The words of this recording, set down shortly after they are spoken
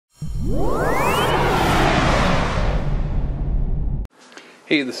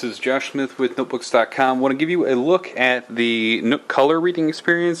Hey, this is Josh Smith with Notebooks.com. I want to give you a look at the Nook color reading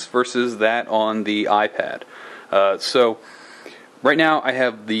experience versus that on the iPad. So right now I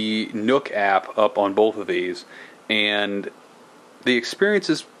have the Nook app up on both of these, and the experience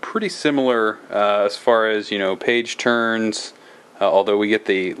is pretty similar as far as, page turns, although we get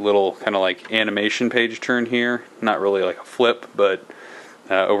the little kind of like animation page turn here. Not really like a flip, but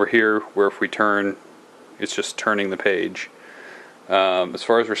over here where if we turn, it's just turning the page. As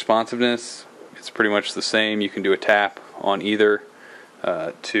far as responsiveness, it's pretty much the same. You can do a tap on either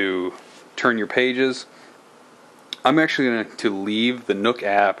to turn your pages. I'm actually going to leave the Nook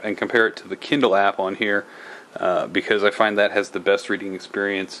app and compare it to the Kindle app on here because I find that has the best reading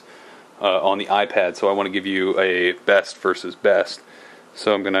experience on the iPad, so I want to give you a best versus best.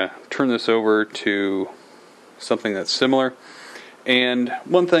 So I'm going to turn this over to something that's similar. And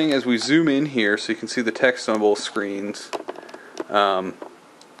one thing, as we zoom in here so you can see the text on both screens,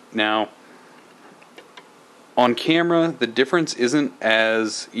 now on camera the difference isn't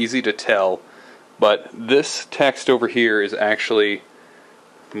as easy to tell, but this text over here is actually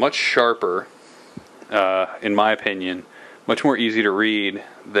much sharper, in my opinion, much more easy to read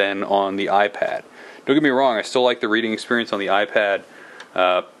than on the iPad. Don't get me wrong, I still like the reading experience on the iPad,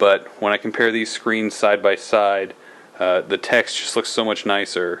 but when I compare these screens side by side, the text just looks so much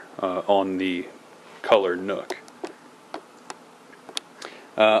nicer on the color Nook.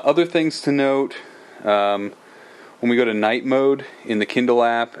 Other things to note, when we go to night mode in the Kindle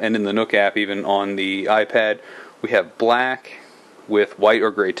app and in the Nook app even on the iPad, we have black with white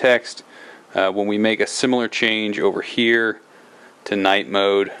or gray text. When we make a similar change over here to night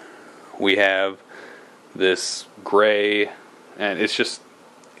mode, we have this gray, and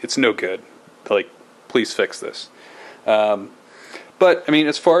it's no good. Like, please fix this. But I mean,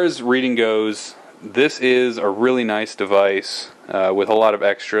 as far as reading goes, this is a really nice device with a lot of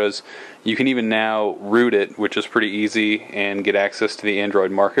extras. You can even now root it, which is pretty easy, and get access to the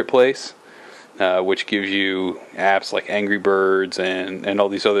Android Marketplace, which gives you apps like Angry Birds and all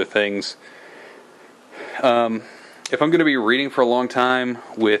these other things. If I'm going to be reading for a long time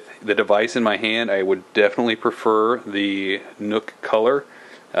with the device in my hand, I would definitely prefer the Nook Color.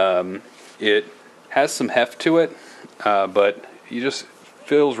 It has some heft to it, but it just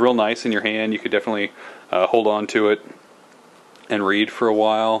feels real nice in your hand. You could definitely hold on to it and read for a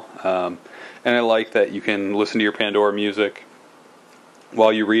while. And I like that you can listen to your Pandora music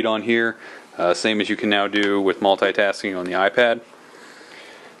while you read on here, same as you can now do with multitasking on the iPad.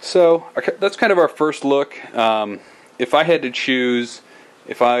 So that's kind of our first look. If I had to choose,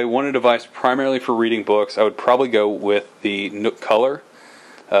 if I want a device primarily for reading books, I would probably go with the Nook Color.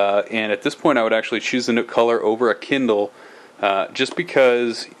 And at this point I would actually choose the Nook Color over a Kindle, just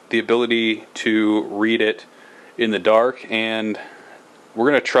because the ability to read it in the dark, and we're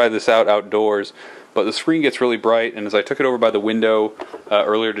going to try this out outdoors, but the screen gets really bright, and as I took it over by the window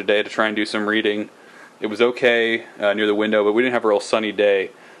earlier today to try and do some reading, it was okay near the window, but we didn't have a real sunny day.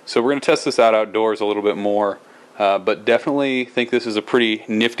 So we're going to test this out outdoors a little bit more, but definitely think this is a pretty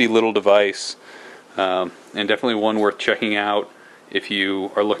nifty little device, and definitely one worth checking out if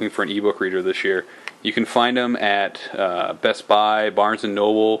you are looking for an ebook reader this year. You can find them at Best Buy, Barnes &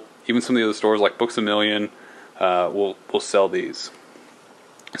 Noble, even some of the other stores like Books A Million will sell these.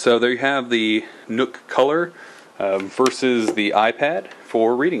 So there you have the Nook Color versus the iPad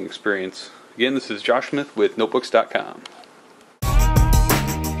for reading experience. Again, this is Josh Smith with Notebooks.com.